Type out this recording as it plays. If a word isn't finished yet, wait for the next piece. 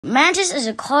Mantis is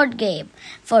a card game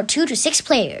for 2 to 6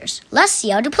 players. Let's see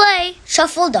how to play.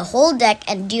 Shuffle the whole deck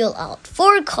and deal out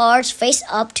 4 cards face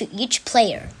up to each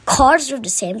player. Cards of the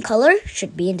same color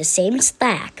should be in the same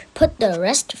stack. Put the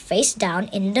rest face down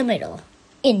in the middle.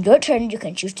 In your turn, you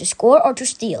can choose to score or to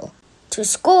steal. To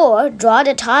score, draw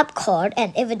the top card,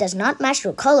 and if it does not match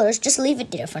your colors, just leave it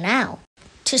there for now.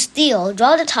 To steal,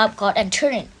 draw the top card and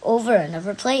turn it over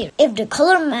another player. If the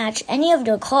color match any of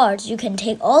your cards, you can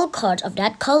take all cards of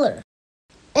that color.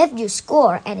 If you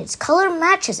score and its color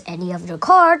matches any of your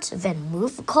cards, then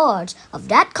move cards of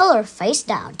that color face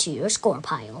down to your score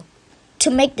pile. To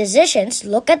make decisions,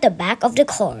 look at the back of the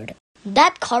card.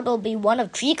 That card will be one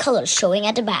of 3 colors showing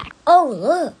at the back. Oh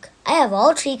look, I have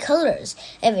all 3 colors.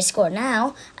 If I score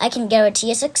now, I can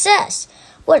guarantee a success.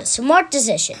 What a smart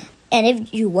decision. And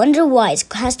if you wonder why it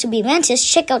has to be Mantis,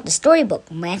 check out the storybook.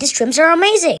 Mantis trims are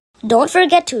amazing. Don't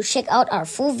forget to check out our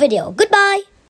full video. Goodbye!